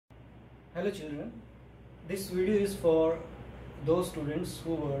Hello children, this video is for those students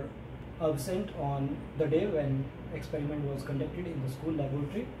who were absent on the day when experiment was conducted in the school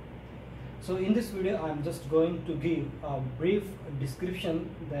laboratory. So in this video I am just going to give a brief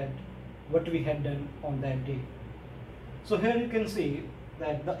description that what we had done on that day. So here you can see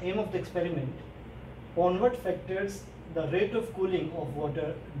that the aim of the experiment, on what factors the rate of cooling of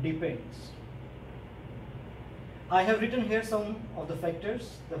water depends. I have written here some of the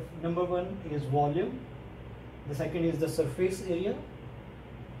factors. The number one is volume, the second is the surface area,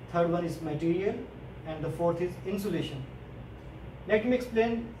 third one is material, and the fourth is insulation. Let me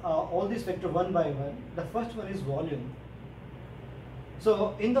explain all these factors one by one. The first one is volume.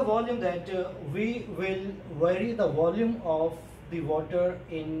 So in the volume that we will vary the volume of the water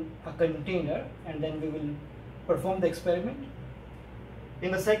in a container and then we will perform the experiment.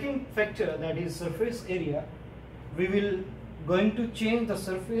 In the second factor, that is surface area, we will going to change the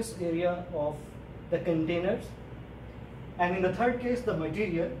surface area of the containers. And in the third case, the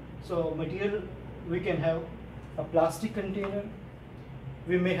material. So material, we can have a plastic container,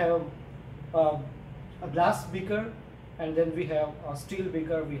 we may have a glass beaker, and then we have a steel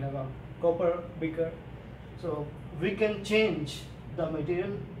beaker, we have a copper beaker. So we can change the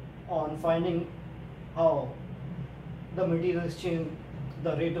material on finding how the material is changed,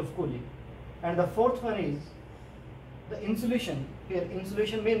 the rate of cooling. And the fourth one is the insulation. Here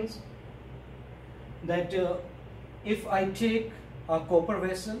insulation means that if I take a copper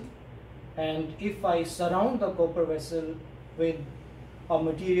vessel and if I surround the copper vessel with a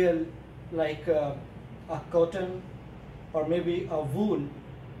material like a cotton or maybe a wool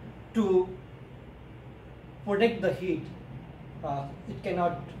to protect the heat, it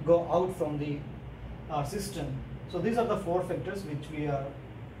cannot go out from the system. So these are the four factors which we are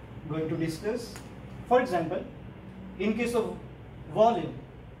going to discuss. For example, in case of volume,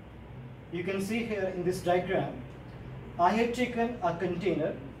 you can see here in this diagram, I have taken a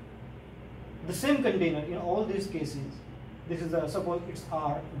container, the same container in all these cases. This is suppose it's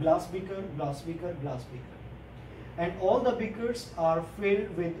our glass beaker, glass beaker, glass beaker, and all the beakers are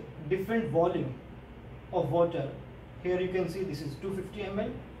filled with different volume of water. Here you can see this is 250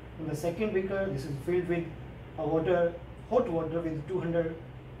 ml. In the second beaker, this is filled with a water, hot water with 200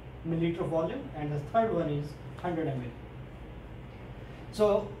 milliliter volume, and the third one is 100 ml.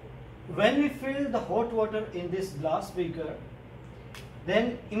 So when we fill the hot water in this glass beaker,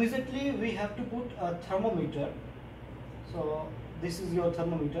 then immediately we have to put a thermometer. So this is your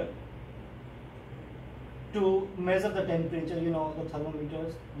thermometer to measure the temperature. You know the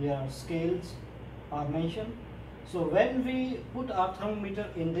thermometers, their scales are mentioned. So when we put our thermometer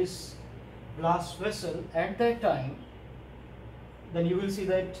in this glass vessel, at that time, then you will see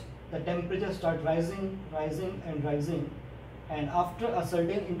that the temperature start rising, rising and rising, and after a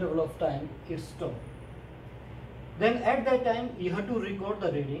certain interval of time it stops. Then at that time you have to record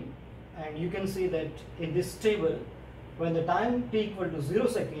the reading, and you can see that in this table, when the time t equal to 0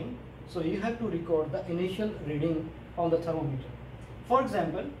 second, so you have to record the initial reading on the thermometer. For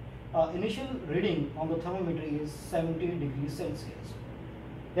example, initial reading on the thermometer is 70 degrees Celsius.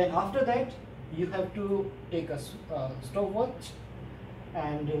 Then after that you have to take a stopwatch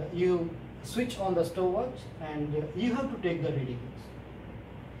and you switch on the stopwatch and you have to take the readings.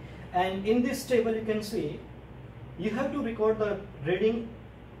 And in this table you can see you have to record the reading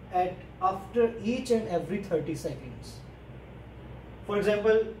at after each and every 30 seconds. For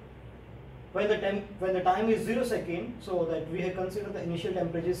example, when the time is 0 second, so that we have considered the initial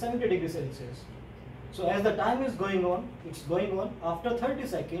temperature is 70 degrees Celsius. So as the time is going on, it's going on, after 30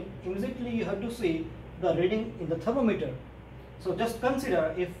 seconds, immediately you have to see the reading in the thermometer. So just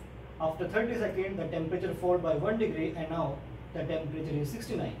consider if after 30 seconds the temperature fall by 1 degree and now the temperature is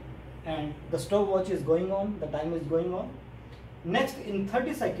 69 and the stopwatch is going on, the time is going on. Next in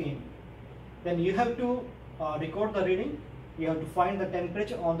 30 seconds, then you have to record the reading, you have to find the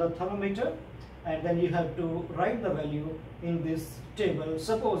temperature on the thermometer, and then you have to write the value in this table.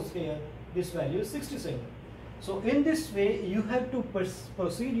 Suppose here this value is 67. So in this way you have to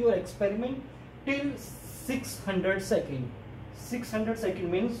proceed your experiment till 600 seconds. 600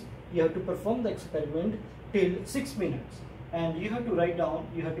 seconds means you have to perform the experiment till 6 minutes, and you have to write down,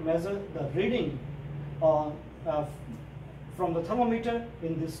 you have to measure the reading from the thermometer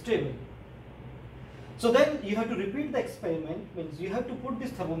in this table. So then you have to repeat the experiment, means you have to put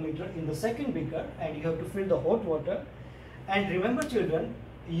this thermometer in the second beaker and you have to fill the hot water. And remember children,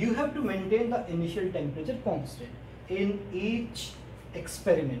 you have to maintain the initial temperature constant in each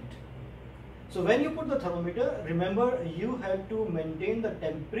experiment. So when you put the thermometer, remember you have to maintain the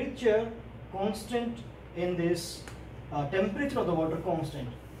temperature constant in this temperature of the water constant.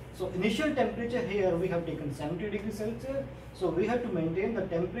 So initial temperature here we have taken 70 degrees Celsius. So we have to maintain the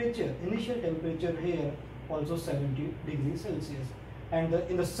temperature, initial temperature here also 70 degrees Celsius. And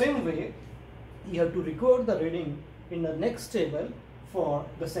in the same way, you have to record the reading in the next table for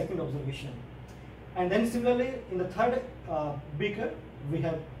the second observation. And then similarly, in the third beaker, we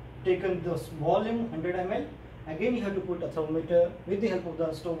have taken this volume 100 ml. Again, you have to put a thermometer with the help of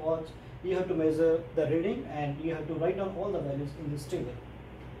the stopwatch. You have to measure the reading and you have to write down all the values in this table.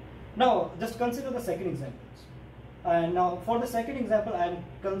 Now, just consider the second examples. And now, for the second example, I am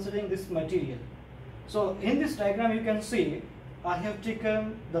considering this material. So, in this diagram, you can see I have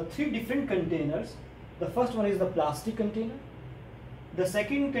taken the three different containers. The first one is the plastic container. The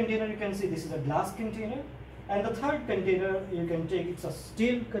second container, you can see this is a glass container. And the third container, you can take it's a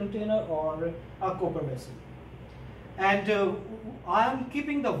steel container or a copper vessel. And I am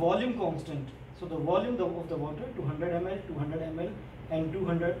keeping the volume constant. So the volume of the water, 200 ml, 200 ml and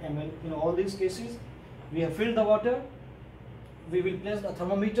 200 ml. In all these cases, we have filled the water. We will place the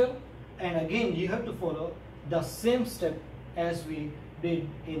thermometer, and again you have to follow the same step as we did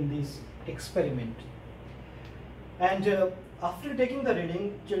in this experiment. And after taking the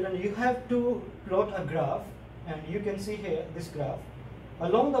reading, children, you have to plot a graph, and you can see here this graph.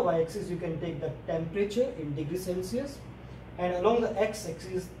 Along the y-axis, you can take the temperature in degrees Celsius, and along the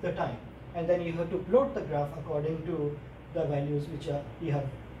x-axis, the time. And then you have to plot the graph according to the values which you have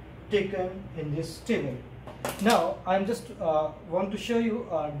taken in this table. Now, I just want to show you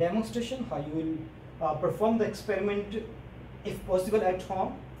a demonstration how you will perform the experiment, if possible, at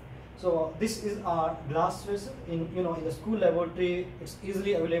home. So this is our glass vessel. In the school laboratory, it's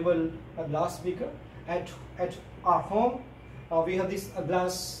easily available a glass beaker. At our home, we have this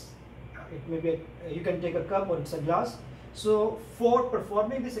glass. It may be you can take a cup or it's a glass. So for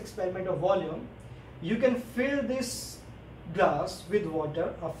performing this experiment of volume, you can fill this glass with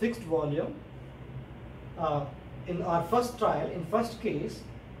water, a fixed volume. In our first trial, in first case,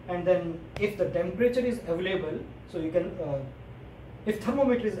 and then if the temperature is available, so you can. If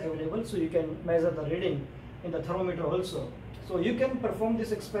thermometer is available, so you can measure the reading in the thermometer also. So you can perform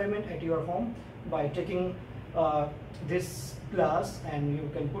this experiment at your home by taking this glass, and you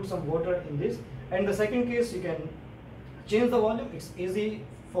can put some water in this. And the second case, you can change the volume. It's easy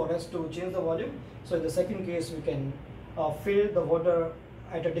for us to change the volume. So in the second case, we can fill the water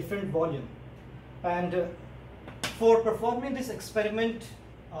at a different volume. And for performing this experiment,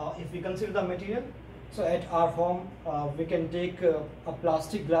 if we consider the material, so at our home, we can take a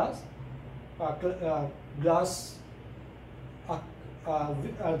plastic glass, the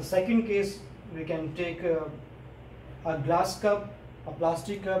second case, we can take a glass cup, a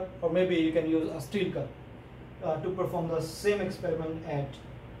plastic cup, or maybe you can use a steel cup to perform the same experiment at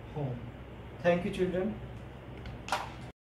home. Thank you, children.